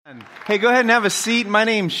Hey, go ahead and have a seat. My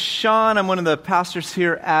name's Sean. I'm one of the pastors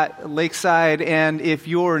here at Lakeside. And if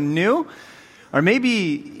you're new, or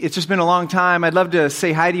maybe it's just been a long time, I'd love to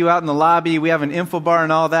say hi to you out in the lobby. We have an info bar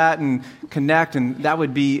and all that, and connect, and that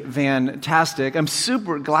would be fantastic. I'm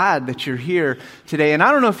super glad that you're here today. And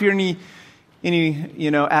I don't know if you're any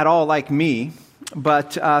at all like me,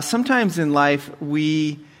 but sometimes in life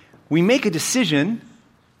we make a decision.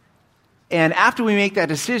 And after we make that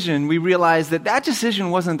decision, we realize that that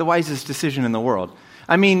decision wasn't the wisest decision in the world.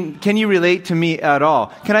 I mean, can you relate to me at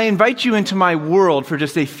all? Can I invite you into my world for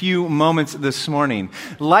just a few moments this morning?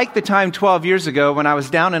 Like the time 12 years ago when I was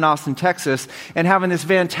down in Austin, Texas, and having this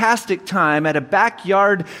fantastic time at a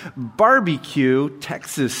backyard barbecue,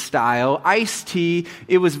 Texas style, iced tea.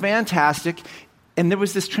 It was fantastic. And there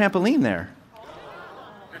was this trampoline there.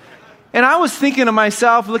 And I was thinking to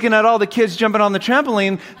myself, looking at all the kids jumping on the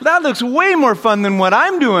trampoline, that looks way more fun than what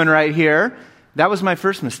I'm doing right here. That was my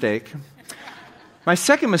first mistake. My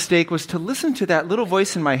second mistake was to listen to that little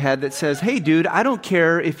voice in my head that says, hey, dude, I don't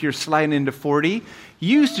care if you're sliding into 40.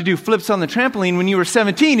 You used to do flips on the trampoline when you were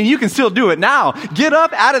 17, and you can still do it now. Get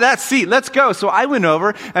up out of that seat. Let's go. So I went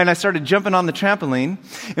over, and I started jumping on the trampoline.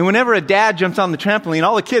 And whenever a dad jumps on the trampoline,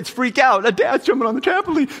 all the kids freak out. A dad's jumping on the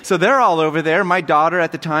trampoline. So they're all over there. My daughter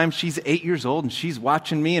at the time, she's 8 years old, and she's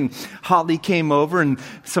watching me. And Holly came over, and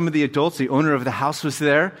some of the adults, the owner of the house was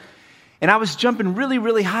there. And I was jumping really,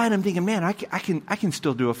 really high, and I'm thinking, man, I can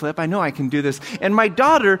still do a flip. I know I can do this. And my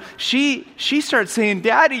daughter, she starts saying,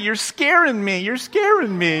 Daddy, you're scaring me. You're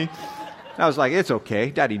scaring me. I was like, it's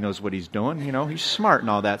okay. Daddy knows what he's doing. You know, he's smart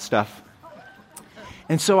and all that stuff.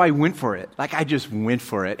 And so I went for it. Like, I just went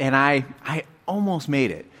for it. And I almost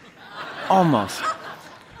made it. Almost.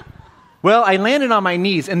 Well, I landed on my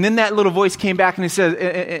knees, and then that little voice came back and it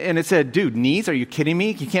said, dude, knees? Are you kidding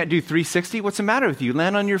me? You can't do 360? What's the matter with you?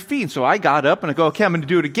 Land on your feet. So I got up and I go, okay, I'm going to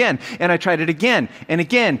do it again. And I tried it again and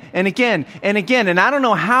again and again and again. And I don't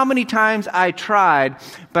know how many times I tried,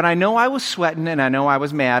 but I know I was sweating and I know I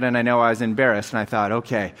was mad and I know I was embarrassed. And I thought,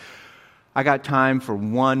 okay, I got time for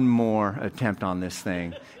one more attempt on this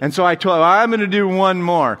thing. And so I told her, I'm going to do one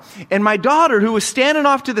more. And my daughter, who was standing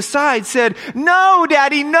off to the side, said, no,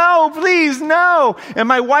 Daddy, no, please, no. And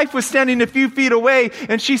my wife was standing a few feet away,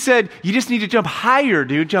 and she said, you just need to jump higher,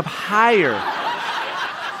 dude, jump higher.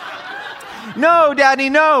 No, Daddy,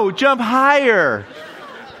 no, jump higher.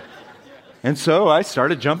 And so I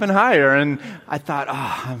started jumping higher, and I thought,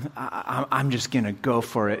 I'm just going to go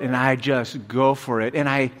for it. And I just go for it. And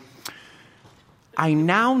I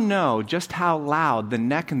now know just how loud the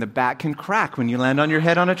neck and the back can crack when you land on your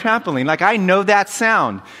head on a trampoline. Like, I know that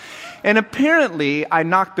sound. And apparently, I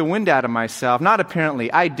knocked the wind out of myself. Not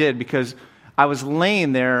apparently, I did, because I was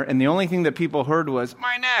laying there, and the only thing that people heard was,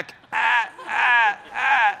 my neck,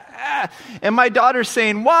 And my daughter's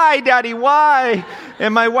saying, why, Daddy, why?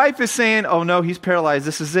 And my wife is saying, oh no, he's paralyzed,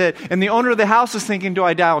 this is it. And the owner of the house is thinking, do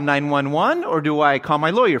I dial 911 or do I call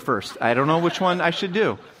my lawyer first? I don't know which one I should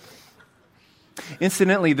do.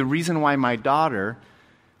 Incidentally, the reason why my daughter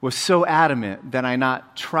was so adamant that I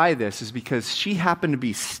not try this is because she happened to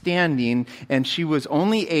be standing, and she was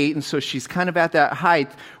only 8, and so she's kind of at that height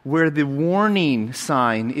where the warning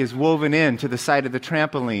sign is woven into the side of the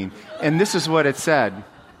trampoline. And this is what it said.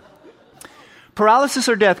 Paralysis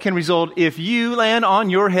or death can result if you land on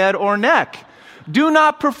your head or neck. Do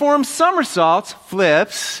not perform somersaults,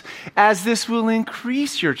 flips, as this will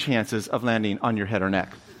increase your chances of landing on your head or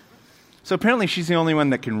neck. So apparently she's the only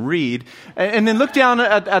one that can read. And then look down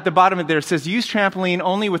at the bottom of there. It says, use trampoline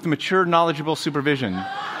only with mature, knowledgeable supervision.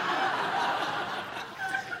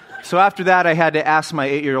 So after that, I had to ask my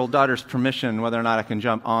 8-year-old daughter's permission whether or not I can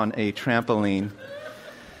jump on a trampoline.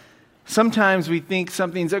 Sometimes we think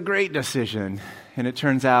something's a great decision, and it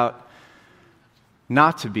turns out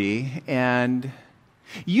not to be. And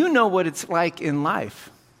you know what it's like in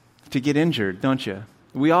life to get injured, don't you?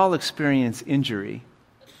 We all experience injury.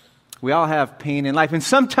 We all have pain in life, and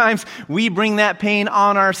sometimes we bring that pain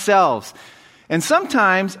on ourselves. And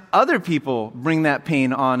sometimes other people bring that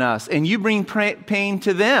pain on us, and you bring pain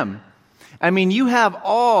to them. I mean, you have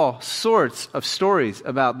all sorts of stories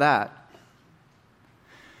about that.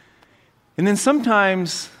 And then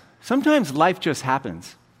sometimes life just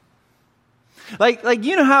happens. Like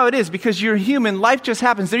you know how it is, because you're human, life just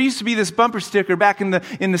happens. There used to be this bumper sticker back in the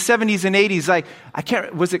 70s and 80s, like,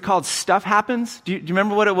 was it called Stuff Happens? Do you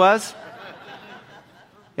remember what it was?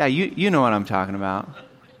 Yeah, you know what I'm talking about.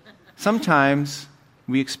 Sometimes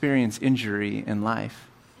we experience injury in life.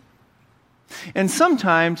 And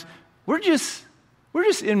sometimes we're just We're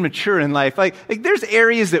just immature in life. Like there's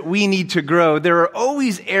areas that we need to grow. There are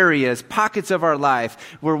always areas, pockets of our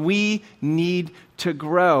life where we need to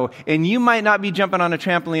grow. And you might not be jumping on a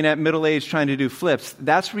trampoline at middle age trying to do flips.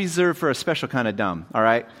 That's reserved for a special kind of dumb, all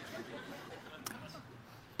right?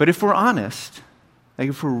 But if we're honest, like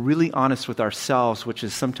if we're really honest with ourselves, which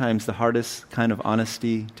is sometimes the hardest kind of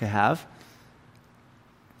honesty to have,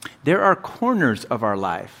 there are corners of our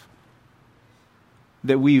life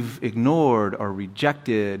that we've ignored or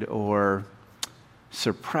rejected or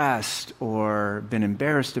suppressed or been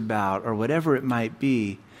embarrassed about or whatever it might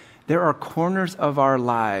be. There are corners of our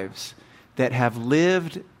lives that have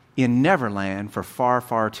lived in Neverland for far,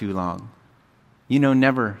 far too long. You know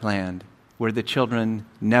Neverland, where the children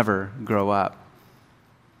never grow up.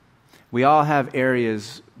 We all have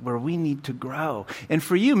areas where we need to grow. And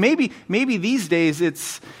for you, maybe these days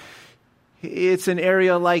it's an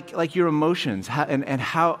area like your emotions and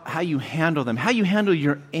how you handle them, how you handle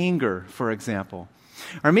your anger, for example.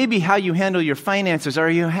 Or maybe how you handle your finances,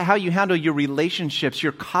 or how you handle your relationships,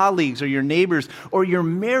 your colleagues or your neighbors, or your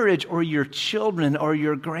marriage, or your children, or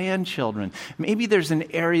your grandchildren. Maybe there's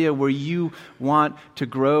an area where you want to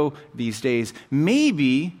grow these days.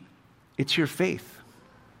 Maybe it's your faith.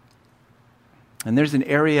 And there's an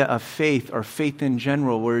area of faith or faith in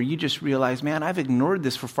general where you just realize, man, I've ignored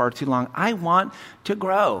this for far too long. I want to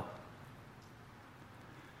grow.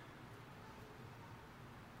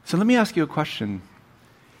 So let me ask you a question.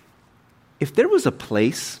 If there was a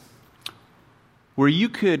place where you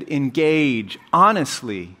could engage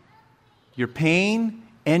honestly your pain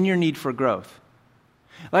and your need for growth,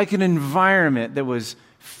 like an environment that was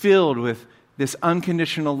filled with this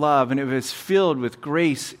unconditional love, and it was filled with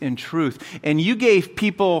grace and truth, and you gave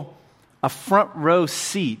people a front row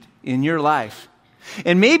seat in your life,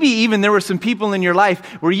 and maybe even there were some people in your life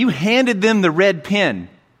where you handed them the red pen.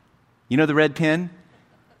 You know the red pen?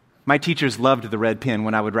 My teachers loved the red pen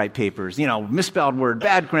when I would write papers. You know, misspelled word,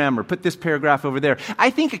 bad grammar, put this paragraph over there.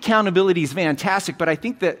 I think accountability is fantastic, but I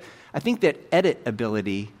think that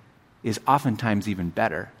editability is oftentimes even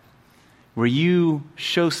better, where you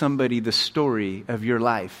show somebody the story of your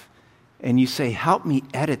life and you say, help me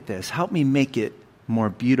edit this, help me make it more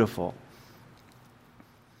beautiful.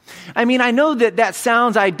 I mean, I know that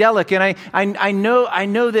sounds idyllic, and I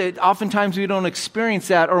know that oftentimes we don't experience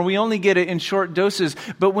that, or we only get it in short doses,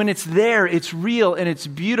 but when it's there, it's real and it's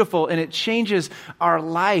beautiful and it changes our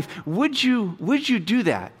life. Would you do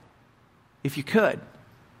that if you could?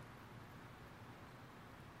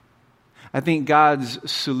 I think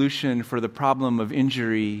God's solution for the problem of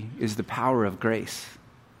injury is the power of grace.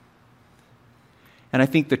 And I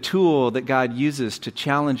think the tool that God uses to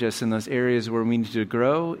challenge us in those areas where we need to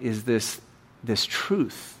grow is this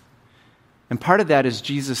truth. And part of that is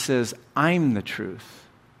Jesus says, I'm the truth.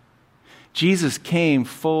 Jesus came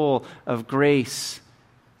full of grace,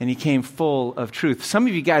 and he came full of truth. Some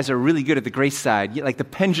of you guys are really good at the grace side. Like the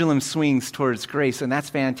pendulum swings towards grace, and that's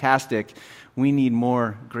fantastic. We need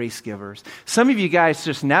more grace givers. Some of you guys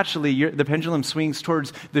just naturally, the pendulum swings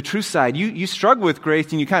towards the truth side. You struggle with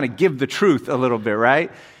grace and you kind of give the truth a little bit,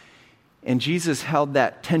 right? And Jesus held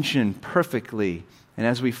that tension perfectly. And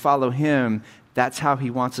as we follow him, that's how he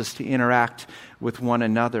wants us to interact with one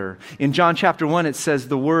another. In John chapter 1, it says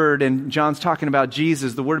the Word, and John's talking about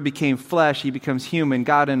Jesus. The Word became flesh. He becomes human.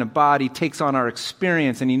 God in a body takes on our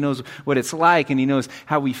experience, and he knows what it's like, and he knows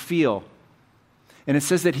how we feel. And it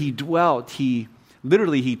says that he dwelt, he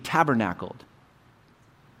tabernacled.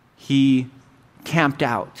 He camped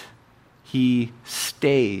out. He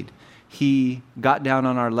stayed. He got down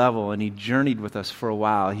on our level and he journeyed with us for a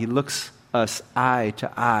while. He looks us eye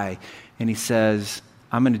to eye and he says,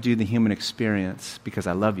 I'm going to do the human experience because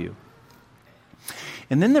I love you.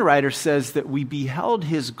 And then the writer says that we beheld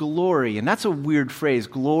his glory. And that's a weird phrase,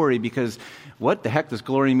 glory, because what the heck does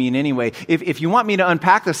glory mean anyway? If you want me to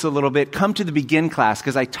unpack this a little bit, come to the Begin class,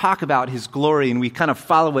 because I talk about his glory and we kind of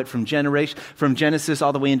follow it from Genesis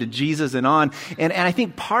all the way into Jesus and on. And I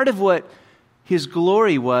think part of what his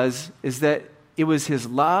glory is that it was his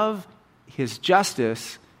love, his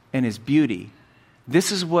justice, and his beauty.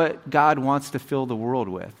 This is what God wants to fill the world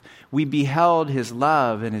with. We beheld his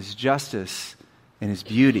love and his justice and his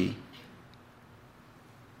beauty.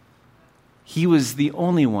 He was the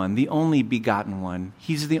only one, the only begotten one.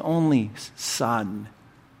 He's the only Son.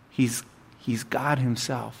 He's God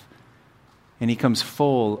himself. And he comes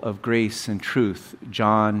full of grace and truth,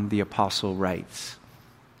 John the Apostle writes.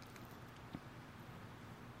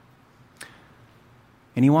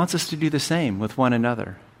 And he wants us to do the same with one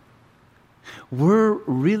another. We're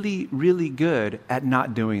really, really good at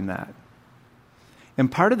not doing that.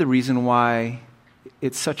 And part of the reason why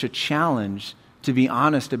it's such a challenge to be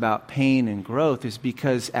honest about pain and growth is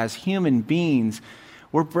because as human beings,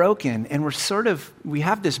 we're broken and we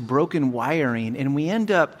have this broken wiring, and we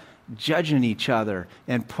end up judging each other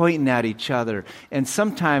and pointing at each other and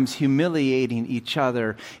sometimes humiliating each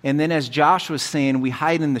other. And then as Josh was saying, we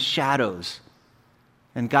hide in the shadows.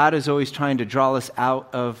 And God is always trying to draw us out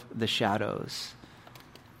of the shadows.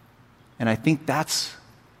 And I think that's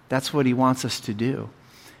what he wants us to do.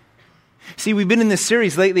 See, we've been in this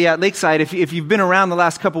series lately at Lakeside. If you've been around the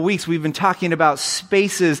last couple weeks, we've been talking about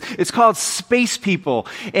spaces. It's called Space People.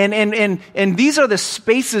 And these are the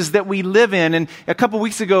spaces that we live in. And a couple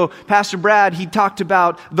weeks ago, Pastor Brad, he talked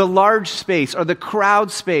about the large space or the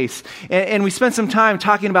crowd space. And we spent some time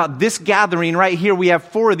talking about this gathering right here. We have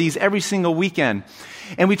 4 of these every single weekend.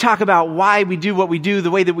 And we talk about why we do what we do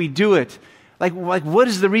the way that we do it. Like what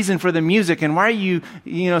is the reason for the music? And why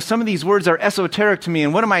are some of these words are esoteric to me.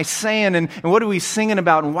 And what am I saying? And what are we singing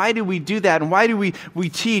about? And why do we do that? And why do we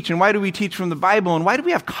teach? And why do we teach from the Bible? And why do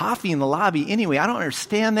we have coffee in the lobby anyway? I don't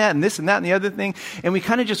understand that and this and that and the other thing. And we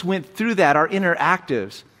kind of just went through that, our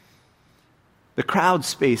interactives. The crowd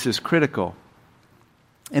space is critical.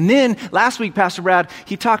 And then last week, Pastor Brad,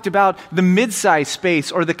 he talked about the mid-size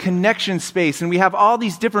space or the connection space. And we have all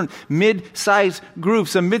these different mid-size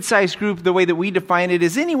groups. A mid-size group, the way that we define it,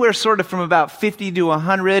 is anywhere sort of from about 50 to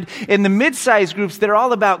 100. And the mid-size groups, they're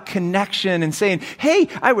all about connection and saying, hey,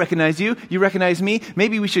 I recognize you. You recognize me.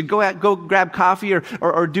 Maybe we should go grab coffee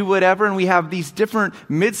or do whatever. And we have these different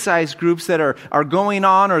mid-size groups that are going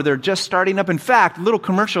on or they're just starting up. In fact, little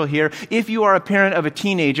commercial here. If you are a parent of a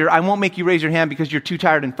teenager, I won't make you raise your hand because you're too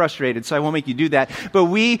tired and frustrated, so I won't make you do that. But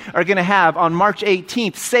we are going to have on March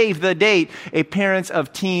 18th, save the date, a Parents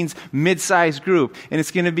of Teens mid-sized group. And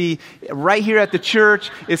it's going to be right here at the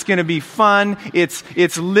church. It's going to be fun.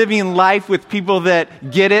 It's living life with people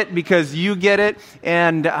that get it because you get it.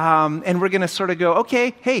 And we're going to sort of go,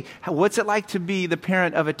 okay, hey, what's it like to be the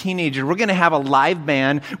parent of a teenager? We're going to have a live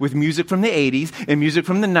band with music from the 80s and music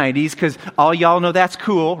from the 90s because all y'all know that's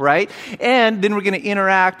cool, right? And then we're going to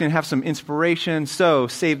interact and have some inspiration. So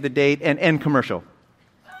save the date and end commercial.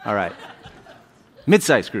 All right.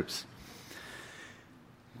 Mid-sized groups.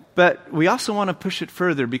 But we also want to push it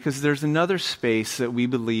further because there's another space that we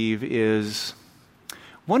believe is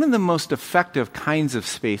one of the most effective kinds of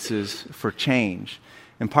spaces for change.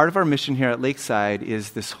 And part of our mission here at Lakeside is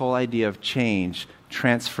this whole idea of change,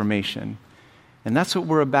 transformation. And that's what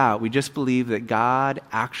we're about. We just believe that God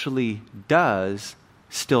actually does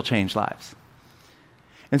still change lives.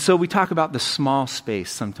 And so we talk about the small space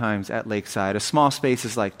sometimes at Lakeside. A small space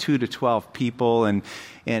is like 2 to 12 people and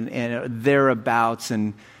thereabouts.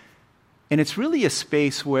 And it's really a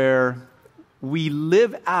space where we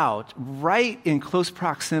live out right in close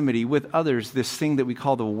proximity with others this thing that we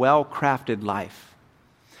call the well-crafted life.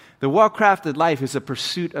 The well-crafted life is a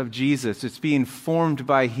pursuit of Jesus. It's being formed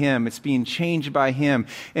by Him. It's being changed by Him.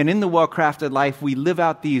 And in the well-crafted life, we live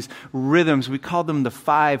out these rhythms. We call them the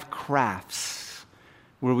 5 crafts,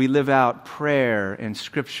 where we live out prayer and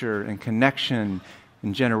scripture and connection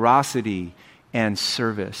and generosity and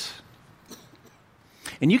service.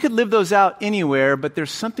 And you could live those out anywhere, but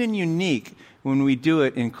there's something unique when we do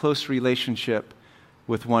it in close relationship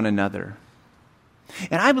with one another.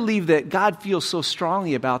 And I believe that God feels so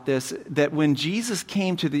strongly about this that when Jesus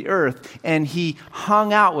came to the earth and He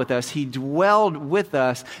hung out with us, He dwelled with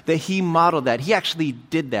us, that He modeled that. He actually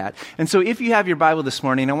did that. And so if you have your Bible this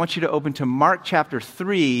morning, I want you to open to Mark chapter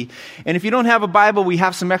 3. And if you don't have a Bible, we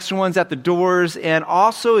have some extra ones at the doors. And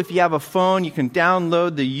also if you have a phone, you can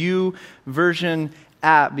download the YouVersion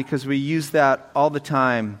app because we use that all the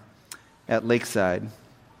time at Lakeside.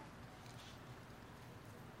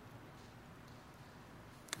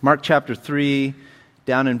 Mark chapter 3,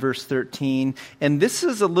 down in verse 13. And this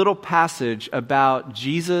is a little passage about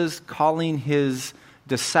Jesus calling His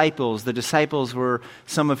disciples. The disciples were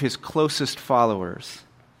some of His closest followers.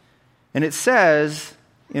 And it says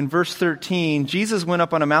in verse 13, Jesus went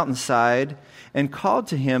up on a mountainside and called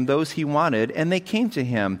to Him those He wanted, and they came to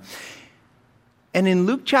Him. And in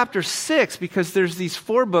Luke chapter 6, because there's these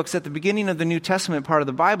 4 books at the beginning of the New Testament part of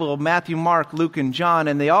the Bible, Matthew, Mark, Luke, and John,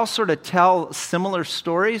 and they all sort of tell similar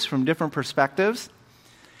stories from different perspectives.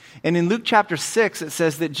 And in Luke chapter 6, it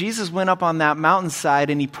says that Jesus went up on that mountainside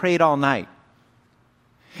and He prayed all night.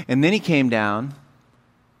 And then He came down,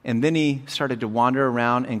 and then He started to wander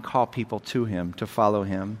around and call people to Him, to follow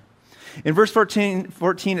Him. In verse 14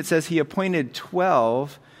 it says He appointed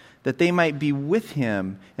 12 that they might be with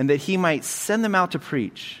Him and that He might send them out to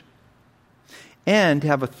preach and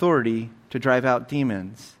have authority to drive out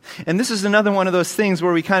demons. And this is another one of those things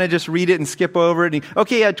where we kind of just read it and skip over it.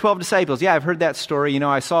 Okay, he had 12 disciples. Yeah, I've heard that story.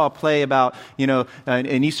 I saw a play about,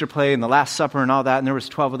 an Easter play and the Last Supper and all that, and there was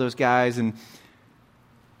 12 of those guys.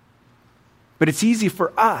 But it's easy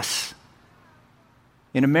for us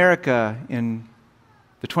in America in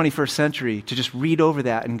the 21st century to just read over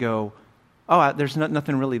that and go, oh, there's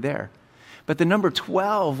nothing really there. But the number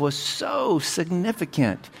 12 was so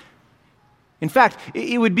significant. In fact,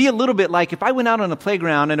 it would be a little bit like if I went out on the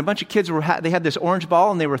playground and a bunch of kids they had this orange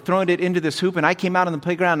ball and they were throwing it into this hoop, and I came out on the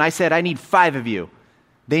playground and I said, I need 5 of you.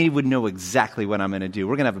 They would know exactly what I'm going to do.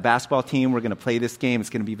 We're going to have a basketball team. We're going to play this game.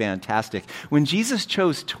 It's going to be fantastic. When Jesus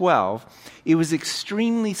chose 12, it was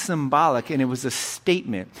extremely symbolic, and it was a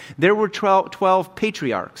statement. There were 12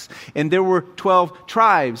 patriarchs, and there were 12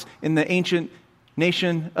 tribes in the ancient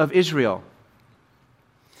nation of Israel.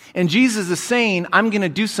 And Jesus is saying, I'm going to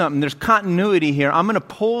do something. There's continuity here. I'm going to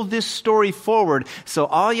pull this story forward, so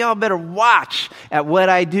all y'all better watch at what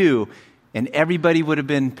I do. And everybody would have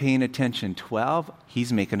been paying attention. 12,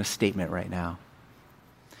 he's making a statement right now.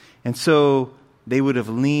 And so they would have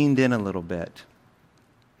leaned in a little bit.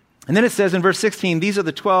 And then it says in verse 16, these are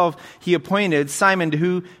the 12 he appointed, Simon,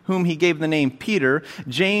 to whom he gave the name Peter,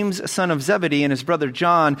 James, son of Zebedee, and his brother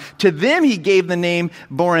John. To them he gave the name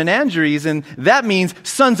Boanerges, and that means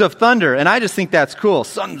sons of thunder. And I just think that's cool.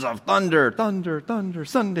 Sons of thunder, thunder, thunder,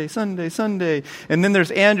 Sunday, Sunday, Sunday. And then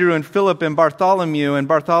there's Andrew and Philip and Bartholomew, and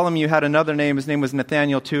Bartholomew had another name. His name was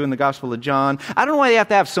Nathaniel too in the Gospel of John. I don't know why they have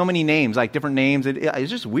to have so many names, like different names.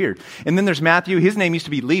 It's just weird. And then there's Matthew. His name used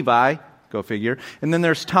to be Levi. Go figure. And then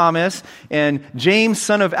there's Thomas and James,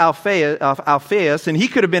 son of Alphaeus, and he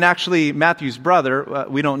could have been actually Matthew's brother.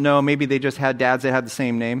 We don't know. Maybe they just had dads that had the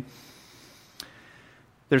same name.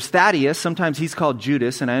 There's Thaddeus. Sometimes he's called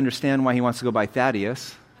Judas, and I understand why he wants to go by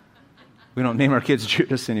Thaddeus. We don't name our kids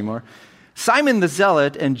Judas anymore. Simon the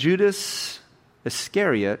Zealot and Judas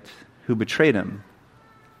Iscariot, who betrayed him.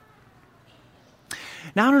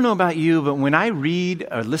 Now, I don't know about you, but when I read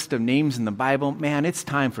a list of names in the Bible, man, it's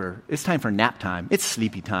time for nap time. It's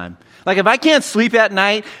sleepy time. Like if I can't sleep at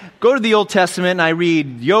night, go to the Old Testament and I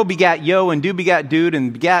read Yo begat Yo and Do begat Dude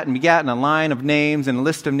and begat and a line of names and a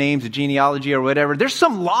list of names, a genealogy or whatever. There's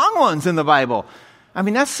some long ones in the Bible. I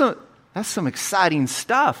mean, that's some exciting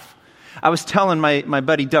stuff. I was telling my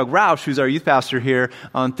buddy Doug Roush, who's our youth pastor here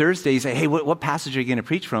on Thursday, he said, hey, what passage are you going to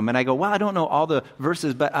preach from? And I go, well, I don't know all the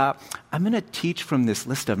verses, but I'm going to teach from this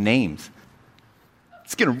list of names.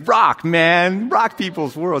 It's going to rock, man. Rock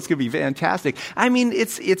people's world. It's going to be fantastic. I mean,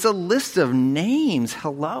 it's a list of names.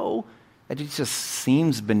 Hello. It just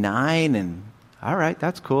seems benign and, all right,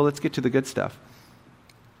 that's cool. Let's get to the good stuff.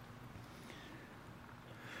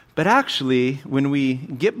 But actually, when we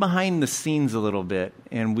get behind the scenes a little bit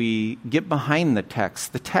and we get behind the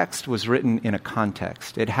text was written in a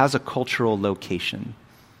context. It has a cultural location.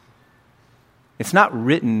 It's not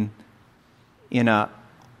written in a,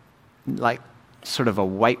 like, sort of a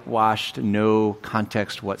whitewashed, no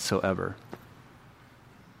context whatsoever.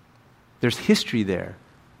 There's history there.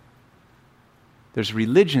 There's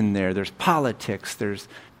religion there. There's politics. There's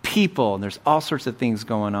people. And there's all sorts of things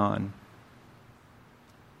going on.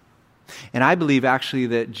 And I believe actually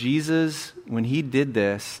that Jesus, when he did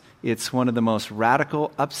this, it's one of the most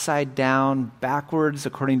radical, upside down, backwards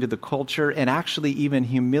according to the culture, and actually even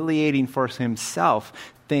humiliating for himself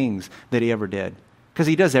things that he ever did. Because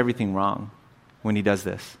he does everything wrong when he does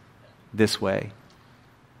this way.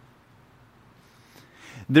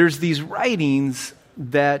 There's these writings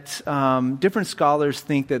that different scholars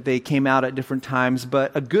think that they came out at different times,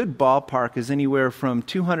 but a good ballpark is anywhere from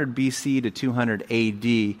 200 BC to 200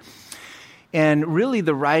 AD. And really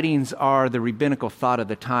the writings are the rabbinical thought of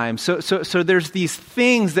the time. So there's these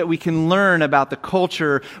things that we can learn about the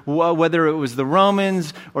culture, whether it was the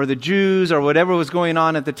Romans or the Jews or whatever was going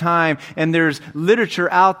on at the time. And there's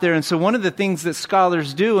literature out there. And so one of the things that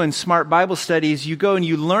scholars do in smart Bible studies, you go and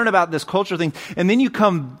you learn about this cultural thing, and then you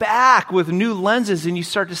come back with new lenses and you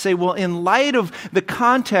start to say, well, in light of the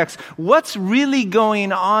context, what's really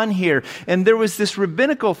going on here? And there was this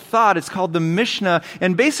rabbinical thought. It's called the Mishnah.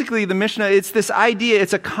 And basically the Mishnah, it's this idea,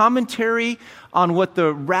 it's a commentary on what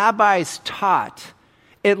the rabbis taught,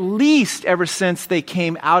 at least ever since they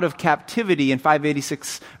came out of captivity in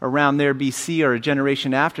 586 around there BC or a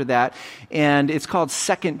generation after that. And it's called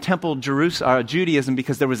Second Temple Judaism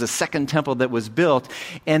because there was a second temple that was built.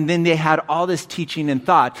 And then they had all this teaching and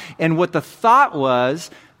thought. And what the thought was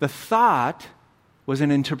an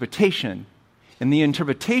interpretation. And the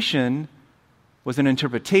interpretation was an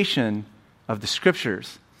interpretation of the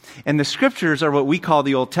scriptures. And the scriptures are what we call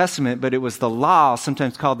the Old Testament, but it was the law,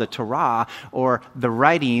 sometimes called the Torah, or the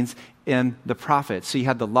writings, and the prophets. So you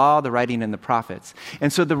had the law, the writing, and the prophets.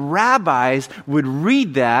 And so the rabbis would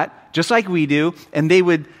read that, just like we do, and they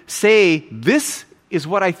would say, this is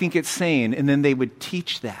what I think it's saying, and then they would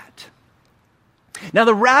teach that. Now,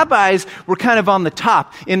 the rabbis were kind of on the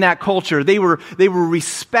top in that culture. They were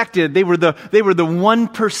respected. They were the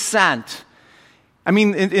 1%. I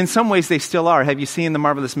mean, in some ways they still are. Have you seen The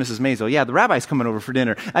Marvelous Mrs. Maisel? Yeah, the rabbi's coming over for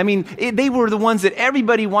dinner. I mean, they were the ones that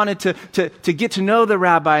everybody wanted to get to know the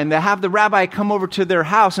rabbi and to have the rabbi come over to their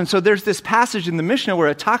house. And so there's this passage in the Mishnah where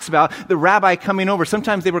it talks about the rabbi coming over.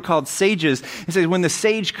 Sometimes they were called sages. It says, when the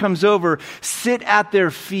sage comes over, sit at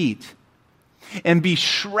their feet and be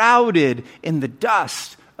shrouded in the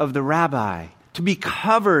dust of the rabbi. To be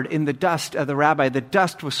covered in the dust of the rabbi. The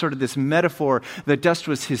dust was sort of this metaphor. The dust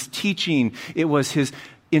was his teaching. It was his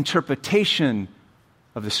interpretation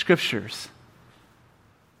of the scriptures.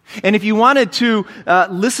 And if you wanted to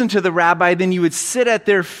listen to the rabbi, then you would sit at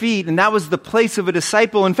their feet, and that was the place of a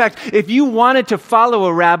disciple. In fact, if you wanted to follow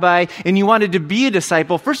a rabbi and you wanted to be a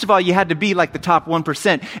disciple, first of all, you had to be like the top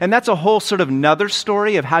 1%. And that's a whole sort of another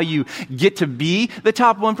story of how you get to be the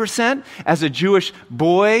top 1% as a Jewish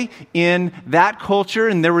boy in that culture.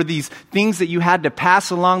 And there were these things that you had to pass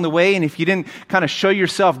along the way. And if you didn't kind of show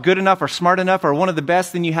yourself good enough or smart enough or one of the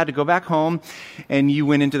best, then you had to go back home and you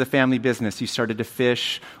went into the family business. You started to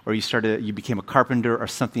fish, or you became a carpenter or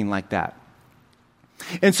something like that.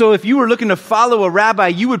 And so if you were looking to follow a rabbi,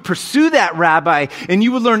 you would pursue that rabbi and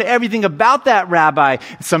you would learn everything about that rabbi.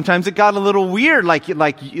 Sometimes it got a little weird, like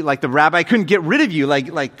the rabbi couldn't get rid of you.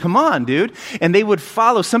 Like, come on, dude. And they would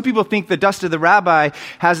follow. Some people think the dust of the rabbi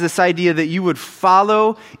has this idea that you would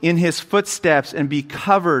follow in his footsteps and be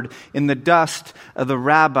covered in the dust of the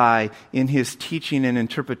rabbi in his teaching and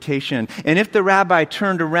interpretation. And if the rabbi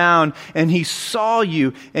turned around and he saw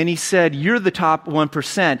you and he said, you're the top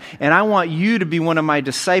 1%, and I want you to be one of my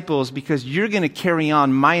disciples because you're going to carry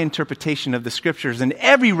on my interpretation of the scriptures. And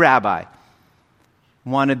every rabbi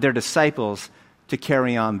wanted their disciples to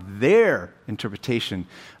carry on their interpretation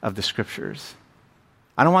of the scriptures.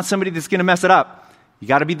 I don't want somebody that's going to mess it up. You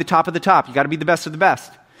got to be the top of the top. You got to be the best of the best.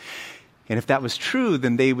 And if that was true,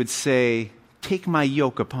 then they would say, take my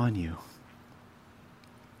yoke upon you.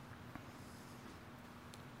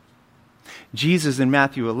 Jesus in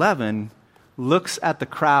Matthew 11 looks at the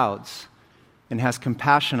crowds and has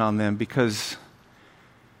compassion on them because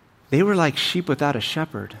they were like sheep without a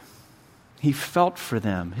shepherd. He felt for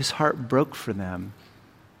them. His heart broke for them.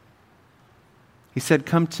 He said,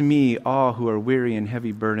 come to me, all who are weary and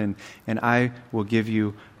heavy burdened, and I will give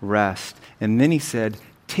you rest. And then he said,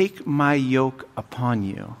 take my yoke upon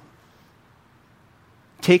you.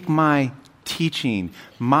 Take my teaching,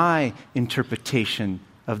 my interpretation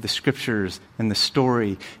of the scriptures and the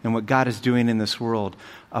story and what God is doing in this world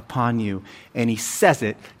upon you. And he says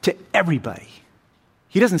it to everybody.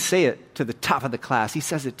 He doesn't say it to the top of the class. He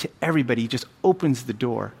says it to everybody. He just opens the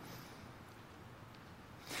door.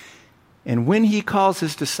 And when he calls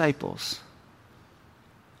his disciples,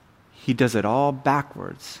 he does it all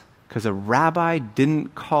backwards, because a rabbi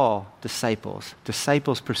didn't call disciples.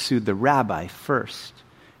 Disciples pursued the rabbi first.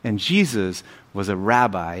 And Jesus was a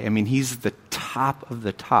rabbi. I mean, he's the top of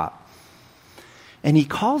the top. And he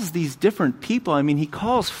calls these different people. I mean, he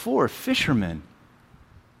calls 4 fishermen.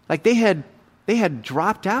 Like they had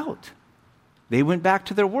dropped out. They went back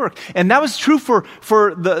to their work. And that was true for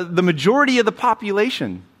the majority of the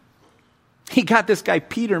population. He got this guy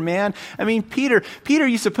Peter, man. I mean, Peter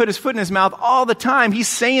used to put his foot in his mouth all the time. He's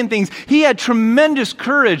saying things. He had tremendous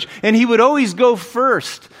courage, and he would always go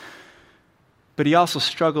first. But he also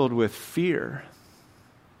struggled with fear.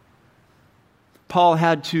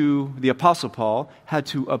 The Apostle Paul had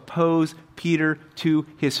to oppose Peter to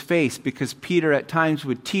his face, because Peter at times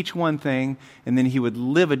would teach one thing and then he would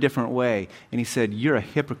live a different way. And he said, you're a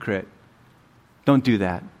hypocrite. Don't do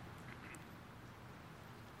that.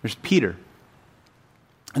 There's Peter.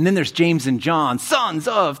 And then there's James and John, sons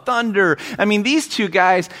of thunder. I mean, these two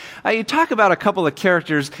guys, you talk about a couple of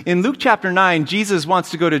characters. In Luke chapter 9, Jesus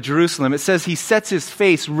wants to go to Jerusalem. It says he sets his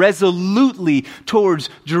face resolutely towards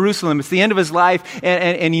Jerusalem. It's the end of his life,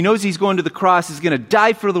 and he knows he's going to the cross. He's going to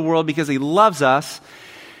die for the world because he loves us.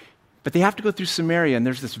 But they have to go through Samaria, and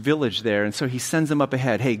there's this village there. And so he sends them up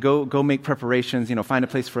ahead. Hey, go make preparations, find a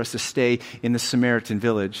place for us to stay in the Samaritan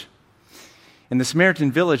village. In the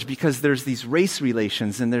Samaritan village, because there's these race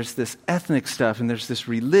relations and there's this ethnic stuff and there's this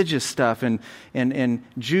religious stuff, and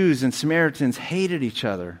Jews and Samaritans hated each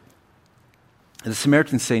other. And the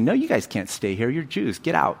Samaritans say, no, you guys can't stay here. You're Jews.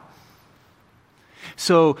 Get out.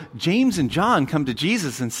 So James and John come to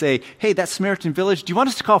Jesus and say, hey, that Samaritan village, do you want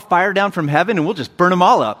us to call fire down from heaven and we'll just burn them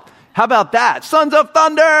all up? How about that? Sons of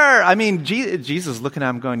thunder! I mean, Jesus looking at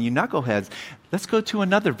him going, you knuckleheads, let's go to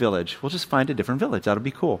another village. We'll just find a different village. That'll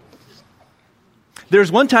be cool.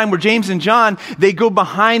 There's one time where James and John, they go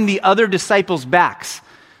behind the other disciples' backs.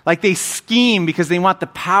 Like they scheme because they want the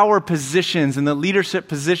power positions and the leadership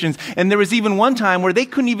positions. And there was even one time where they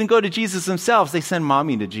couldn't even go to Jesus themselves. They send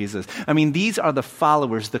mommy to Jesus. I mean, these are the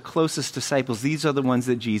followers, the closest disciples. These are the ones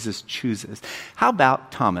that Jesus chooses. How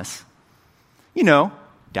about Thomas? You know,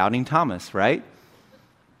 doubting Thomas, right?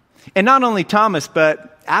 And not only Thomas,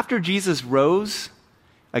 but after Jesus rose,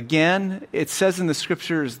 again, it says in the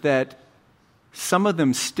scriptures that some of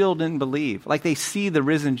them still didn't believe. Like they see the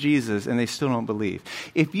risen Jesus and they still don't believe.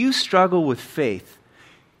 If you struggle with faith,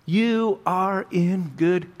 you are in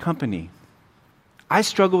good company. I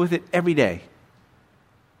struggle with it every day.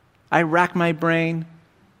 I rack my brain.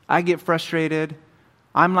 I get frustrated.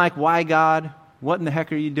 I'm like, why God? What in the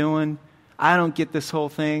heck are you doing? I don't get this whole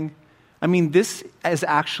thing. I mean, this is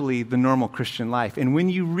actually the normal Christian life. And when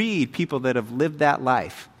you read people that have lived that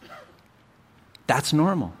life, that's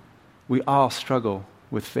normal. We all struggle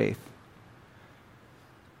with faith.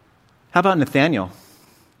 How about Nathaniel?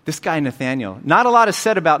 This guy Nathaniel. Not a lot is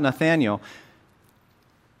said about Nathaniel,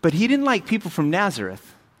 but he didn't like people from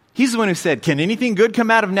Nazareth. He's the one who said, can anything good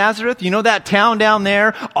come out of Nazareth? You know that town down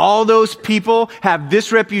there? All those people have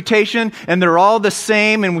this reputation and they're all the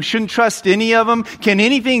same and we shouldn't trust any of them. Can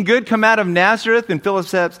anything good come out of Nazareth? And Philip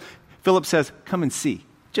says, come and see.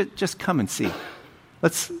 Just come and see.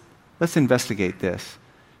 Let's investigate this.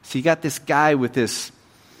 So you got this guy with this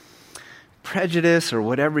prejudice or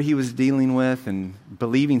whatever he was dealing with and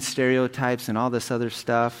believing stereotypes and all this other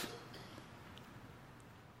stuff.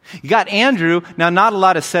 You got Andrew. Now, not a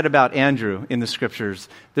lot is said about Andrew in the scriptures.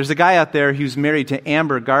 There's a guy out there who's married to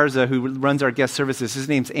Amber Garza who runs our guest services. His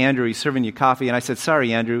name's Andrew. He's serving you coffee. And I said,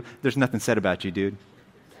 sorry, Andrew, there's nothing said about you, dude.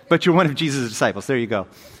 But you're one of Jesus' disciples. There you go.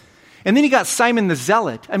 And then you got Simon the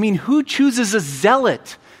Zealot. I mean, who chooses a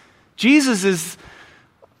zealot? Jesus is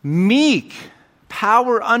meek,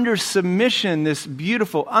 power under submission, this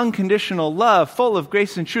beautiful, unconditional love, full of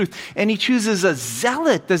grace and truth. And he chooses a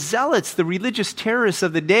zealot. The zealots, the religious terrorists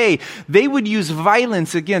of the day, they would use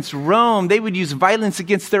violence against Rome. They would use violence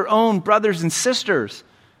against their own brothers and sisters.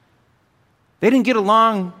 They didn't get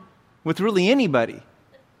along with really anybody.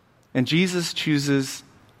 And Jesus chooses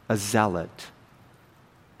a zealot.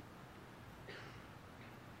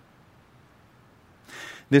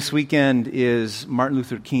 This weekend is Martin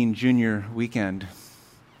Luther King Jr. weekend.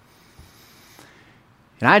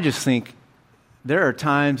 And I just think there are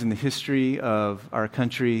times in the history of our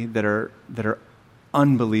country that are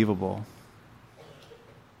unbelievable.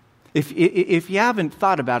 If you haven't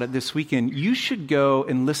thought about it this weekend, you should go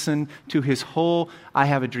and listen to his whole I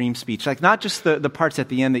Have a Dream speech. Like not just the parts at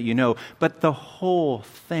the end that you know, but the whole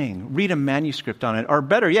thing. Read a manuscript on it. Or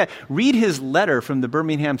better yet, read his letter from the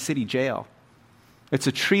Birmingham City Jail. It's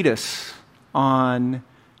a treatise on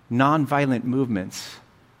nonviolent movements.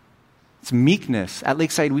 It's meekness. At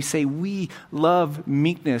Lakeside, we say we love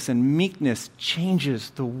meekness, and meekness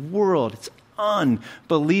changes the world. It's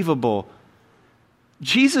unbelievable.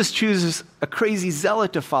 Jesus chooses a crazy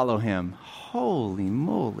zealot to follow him. Holy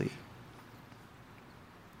moly.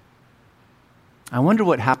 I wonder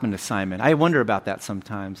what happened to Simon. I wonder about that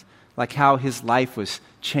sometimes, like how his life was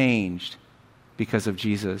changed because of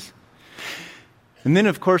Jesus. And then,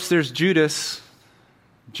 of course, there's Judas.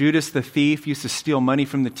 Judas, the thief, used to steal money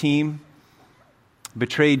from the team,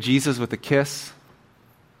 betrayed Jesus with a kiss,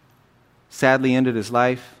 sadly ended his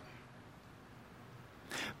life.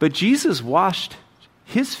 But Jesus washed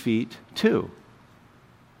his feet too.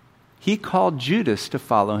 He called Judas to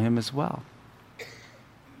follow him as well.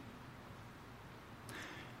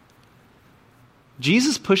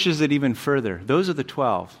 Jesus pushes it even further. Those are the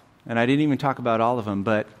 12. And I didn't even talk about all of them,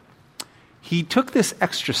 but he took this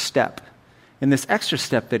extra step, and this extra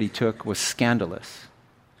step that he took was scandalous.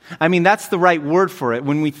 I mean, that's the right word for it.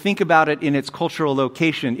 When we think about it in its cultural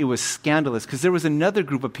location, it was scandalous, because there was another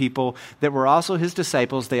group of people that were also his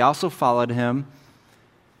disciples. They also followed him,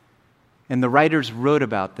 and the writers wrote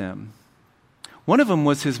about them. One of them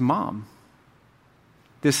was his mom,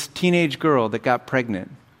 this teenage girl that got pregnant,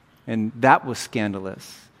 and that was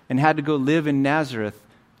scandalous, and had to go live in Nazareth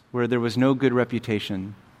where there was no good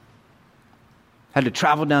reputation. Had to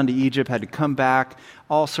travel down to Egypt, had to come back,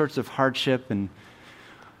 all sorts of hardship. And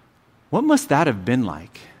what must that have been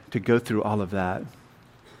like to go through all of that?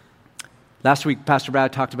 Last week, Pastor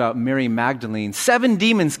Brad talked about Mary Magdalene. 7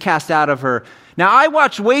 demons cast out of her. Now, I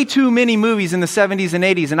watched way too many movies in the 70s and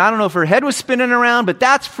 80s, and I don't know if her head was spinning around, but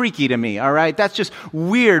that's freaky to me, all right? That's just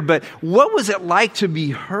weird. But what was it like to be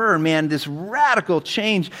her, man? This radical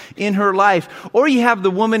change in her life. Or you have the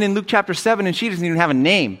woman in Luke chapter 7, and she doesn't even have a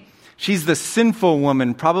name. She's the sinful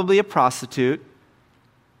woman, probably a prostitute.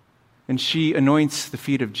 And she anoints the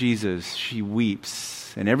feet of Jesus. She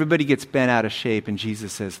weeps, and everybody gets bent out of shape, and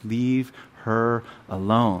Jesus says, leave her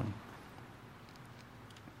alone.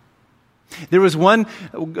 There was one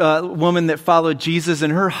woman that followed Jesus,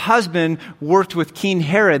 and her husband worked with King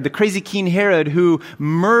Herod, the crazy King Herod, who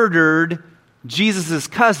murdered Jesus'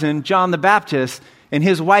 cousin, John the Baptist, and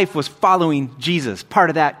his wife was following Jesus, part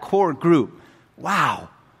of that core group. Wow.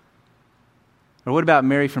 Or what about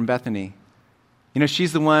Mary from Bethany? You know,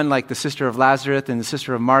 she's the one, like the sister of Lazarus and the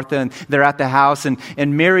sister of Martha, and they're at the house, and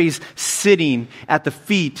Mary's sitting at the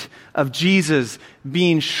feet of Jesus,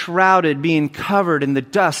 being shrouded, being covered in the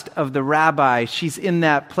dust of the rabbi. She's in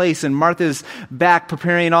that place, and Martha's back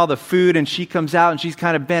preparing all the food, and she comes out, and she's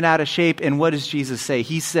kind of bent out of shape, and what does Jesus say?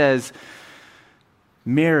 He says,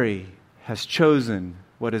 Mary has chosen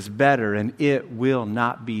what is better, and it will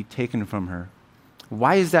not be taken from her.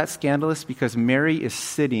 Why is that scandalous? Because Mary is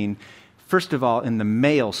sitting, first of all, in the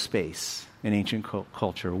male space in ancient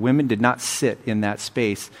culture. Women did not sit in that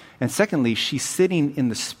space. And secondly, she's sitting in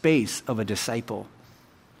the space of a disciple.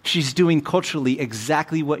 She's doing culturally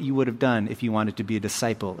exactly what you would have done if you wanted to be a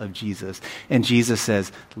disciple of Jesus. And Jesus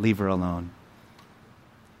says, leave her alone.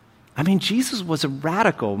 I mean, Jesus was a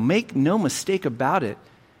radical. Make no mistake about it.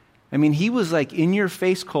 I mean, he was like, in your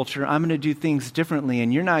face culture, I'm going to do things differently,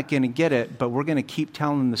 and you're not going to get it, but we're going to keep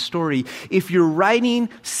telling the story. If you're writing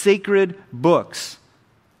sacred books,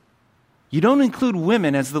 you don't include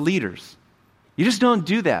women as the leaders. You just don't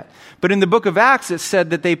do that. But in the book of Acts, it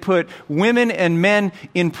said that they put women and men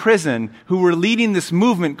in prison who were leading this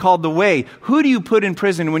movement called the Way. Who do you put in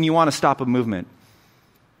prison when you want to stop a movement?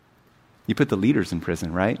 You put the leaders in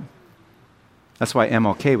prison, right? That's why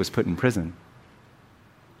MLK was put in prison.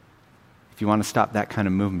 If you want to stop that kind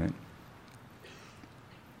of movement.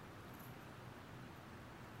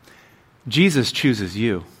 Jesus chooses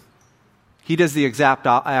you. He does the exact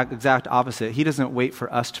opposite. He doesn't wait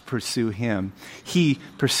for us to pursue him. He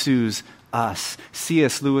pursues us.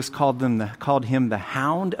 C.S. Lewis called him the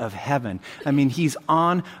hound of heaven. I mean, he's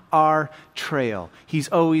on our trail. He's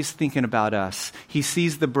always thinking about us. He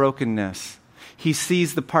sees the brokenness. He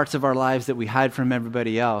sees the parts of our lives that we hide from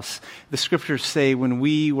everybody else. The scriptures say when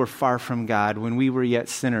we were far from God, when we were yet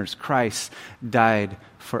sinners, Christ died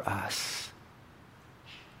for us.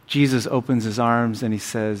 Jesus opens his arms and he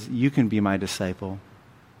says, you can be my disciple.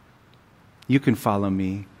 You can follow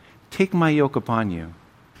me. Take my yoke upon you.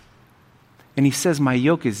 And he says, my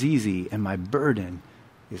yoke is easy and my burden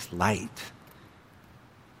is light.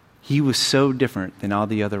 He was so different than all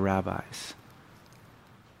the other rabbis.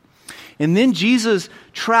 And then Jesus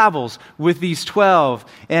travels with these 12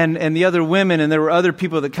 and the other women, and there were other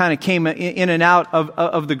people that kind of came in and out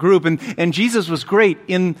of the group. And Jesus was great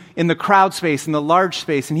in the crowd space, in the large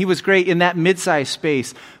space, and he was great in that mid-sized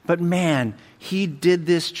space. But man, he did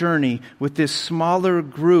this journey with this smaller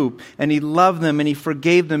group, and he loved them, and he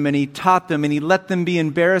forgave them, and he taught them, and he let them be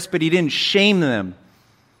embarrassed, but he didn't shame them.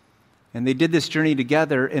 And they did this journey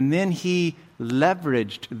together, and then he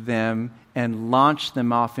leveraged them and launched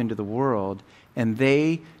them off into the world, and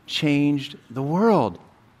they changed the world.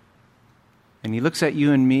 And he looks at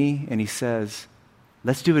you and me, and he says,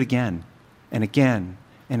 let's do it again, and again,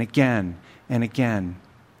 and again, and again.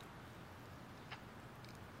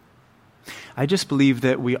 I just believe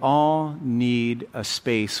that we all need a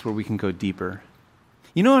space where we can go deeper.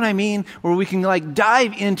 You know what I mean? Where we can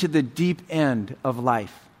dive into the deep end of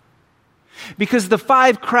life. Because the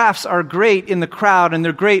 5 crafts are great in the crowd, and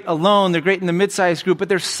they're great alone, they're great in the mid-sized group, but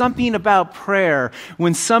there's something about prayer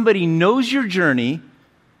when somebody knows your journey,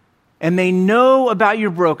 and they know about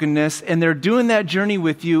your brokenness, and they're doing that journey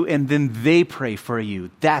with you, and then they pray for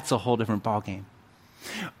you. That's a whole different ballgame.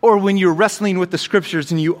 Or when you're wrestling with the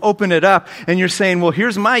scriptures and you open it up and you're saying, well,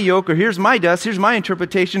 here's my yoke, or here's my dust, here's my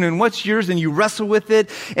interpretation, and what's yours, and you wrestle with it,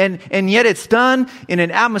 and yet it's done in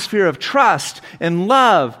an atmosphere of trust and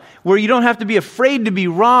love, where you don't have to be afraid to be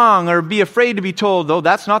wrong or be afraid to be told, oh,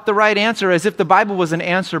 that's not the right answer, as if the Bible was an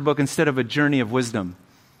answer book instead of a journey of wisdom.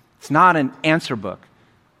 It's not an answer book.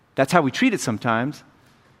 That's how we treat it sometimes,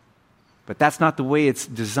 but that's not the way it's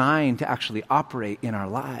designed to actually operate in our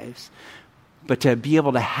lives. But to be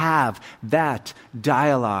able to have that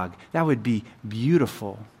dialogue, that would be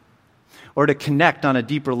beautiful. Or to connect on a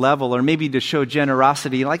deeper level, or maybe to show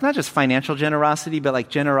generosity, like not just financial generosity, but like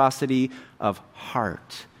generosity of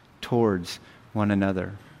heart towards one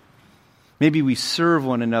another. Maybe we serve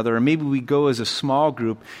one another, or maybe we go as a small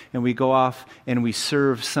group and we go off and we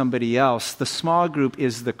serve somebody else. The small group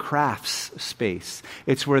is the crafts space.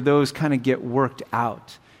 It's where those kind of get worked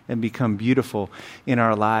out and become beautiful in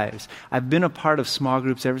our lives. I've been a part of small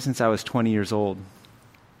groups ever since I was 20 years old.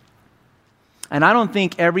 And I don't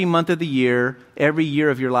think every month of the year, every year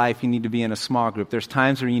of your life, you need to be in a small group. There's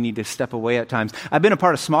times where you need to step away at times. I've been a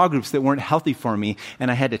part of small groups that weren't healthy for me, and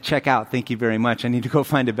I had to check out. Thank you very much. I need to go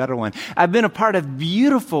find a better one. I've been a part of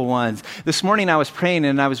beautiful ones. This morning I was praying,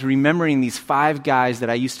 and I was remembering these 5 guys that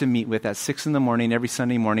I used to meet with at 6 in the morning every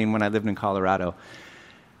Sunday morning when I lived in Colorado.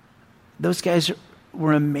 Those guys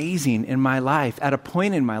were amazing in my life, at a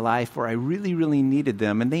point in my life where I really, really needed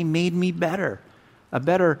them, and they made me better. A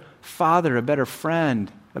better father, a better friend,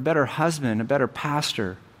 a better husband, a better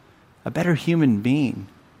pastor, a better human being.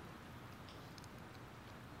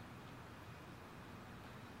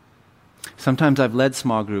 Sometimes I've led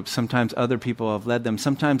small groups. Sometimes other people have led them.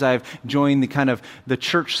 Sometimes I've joined the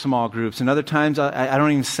church small groups. And other times I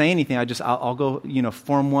don't even say anything. I'll go,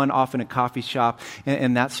 form one off in a coffee shop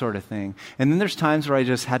and that sort of thing. And then there's times where I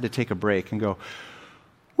just had to take a break and go,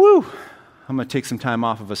 whoo, I'm going to take some time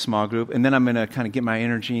off of a small group, and then I'm going to kind of get my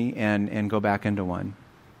energy and go back into one.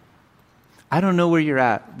 I don't know where you're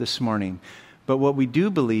at this morning, but what we do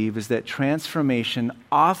believe is that transformation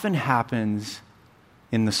often happens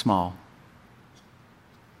in the small.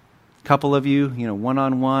 A couple of you,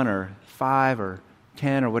 one-on-one or 5 or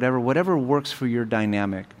 10 or whatever works for your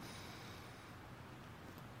dynamic.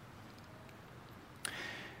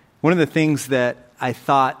 One of the things that I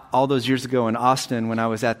thought all those years ago in Austin when I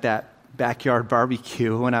was at that backyard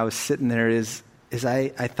barbecue, when I was sitting there, is I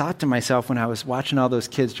thought to myself when I was watching all those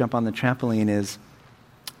kids jump on the trampoline is,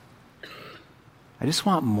 I just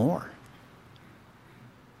want more.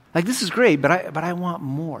 Like, this is great, but I want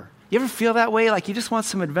more. You ever feel that way? Like you just want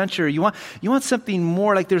some adventure. You want something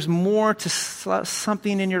more. Like there's more to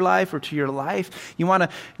something in your life or to your life. You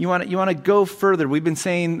want to go further. We've been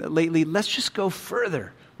saying lately, let's just go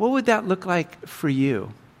further. What would that look like for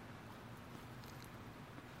you?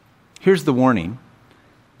 Here's the warning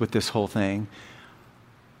with this whole thing.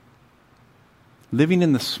 Living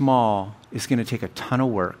in the small is going to take a ton of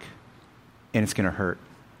work, and it's going to hurt.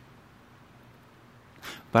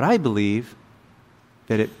 But I believe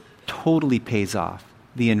that it totally pays off.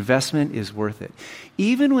 The investment is worth it.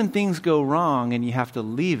 Even when things go wrong and you have to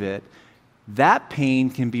leave it, that pain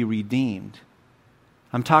can be redeemed.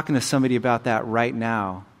 I'm talking to somebody about that right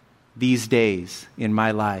now, these days in my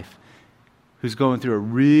life, who's going through a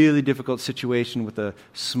really difficult situation with a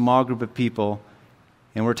small group of people,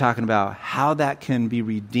 and we're talking about how that can be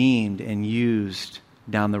redeemed and used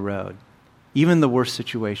down the road, even the worst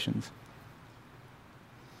situations.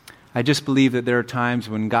 I just believe that there are times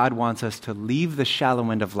when God wants us to leave the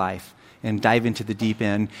shallow end of life and dive into the deep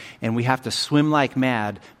end, and we have to swim like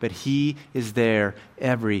mad, but He is there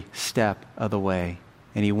every step of the way,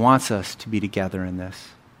 and He wants us to be together in this.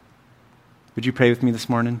 Would you pray with me this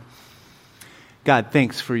morning? God,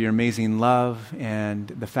 thanks for your amazing love and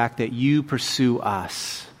the fact that you pursue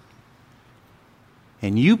us.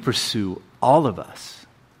 And you pursue all of us.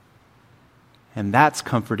 And that's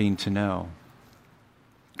comforting to know.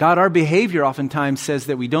 God, our behavior oftentimes says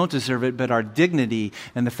that we don't deserve it, but our dignity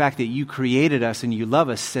and the fact that you created us and you love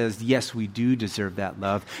us says, yes, we do deserve that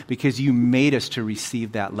love because you made us to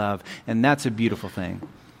receive that love. And that's a beautiful thing.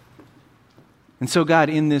 And so, God,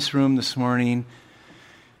 in this room this morning,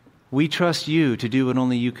 we trust you to do what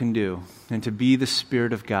only you can do, and to be the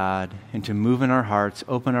Spirit of God, and to move in our hearts,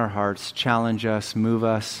 open our hearts, challenge us, move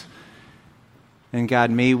us. And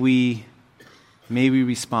God, may we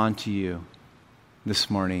respond to you this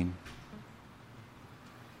morning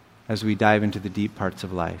as we dive into the deep parts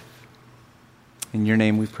of life. In your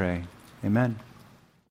name we pray. Amen.